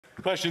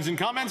Questions and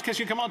comments?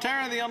 Question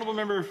commentaire. The honourable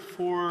member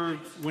for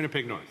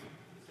Winnipeg North.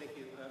 Thank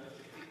you, Mr.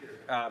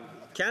 Speaker.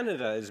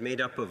 Canada is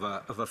made up of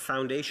a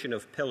foundation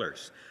of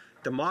pillars.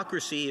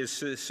 Democracy is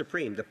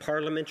supreme. The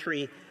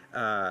parliamentary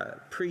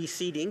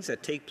proceedings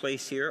that take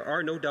place here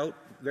are no doubt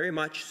very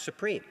much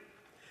supreme.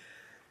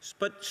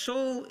 But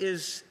so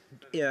is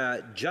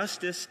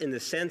justice, in the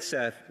sense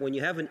that when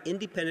you have an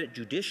independent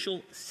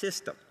judicial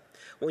system,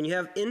 when you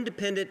have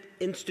independent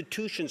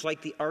institutions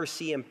like the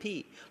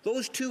RCMP,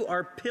 those two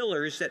are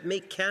pillars that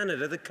make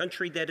Canada the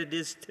country that it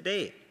is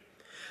today.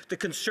 The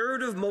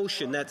Conservative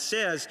motion that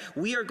says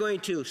we are going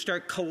to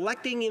start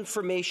collecting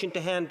information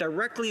to hand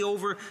directly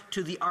over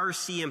to the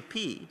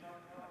RCMP,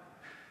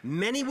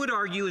 many would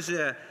argue is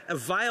a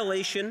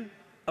violation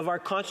of our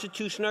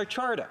Constitution, our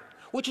Charter,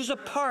 which is a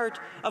part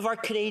of our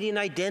Canadian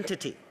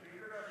identity.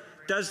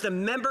 Does the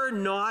member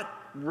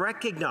not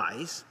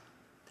recognize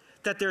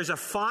that there's a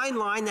fine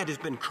line that has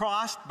been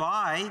crossed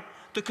by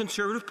the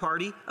Conservative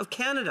Party of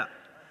Canada?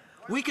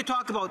 We could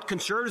talk about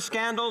Conservative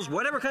scandals,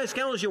 whatever kind of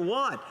scandals you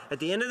want. At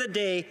the end of the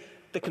day,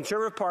 the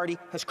Conservative Party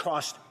has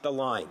crossed the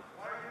line.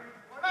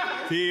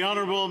 The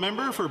honourable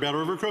member for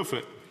Battle River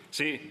Crowfoot.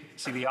 See,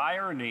 the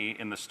irony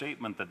in the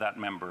statement that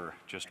member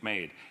just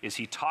made is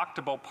he talked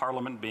about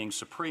Parliament being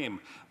supreme,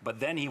 but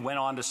then he went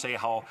on to say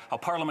how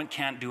Parliament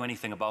can't do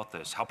anything about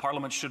this, how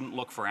Parliament shouldn't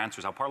look for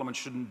answers, how Parliament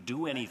shouldn't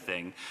do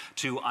anything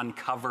to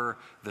uncover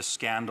the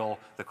scandal,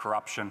 the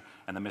corruption,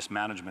 and the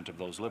mismanagement of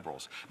those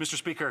Liberals. Mr.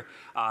 Speaker,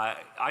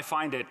 I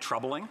find it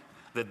troubling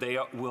that they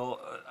will,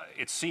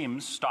 it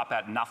seems, stop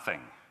at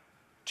nothing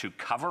to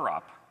cover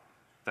up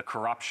the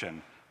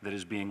corruption that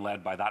is being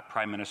led by that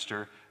Prime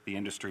Minister, the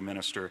Industry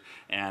Minister,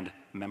 and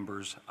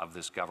members of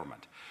this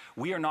government.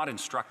 We are not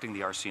instructing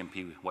the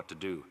RCMP what to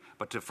do,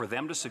 but for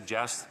them to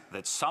suggest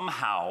that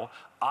somehow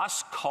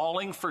us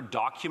calling for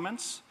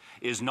documents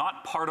is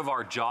not part of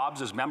our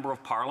jobs as Member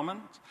of Parliament,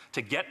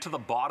 to get to the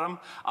bottom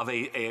of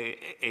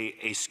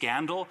a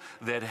scandal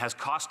that has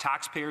cost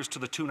taxpayers to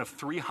the tune of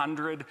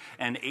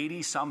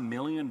 $380-some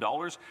million.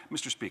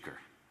 Mr. Speaker,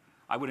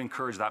 I would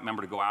encourage that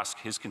member to go ask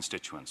his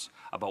constituents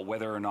about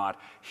whether or not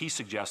he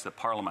suggests that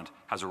Parliament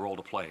has a role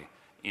to play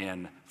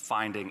in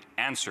finding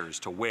answers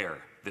to where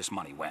this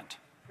money went.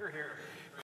 Hear, hear.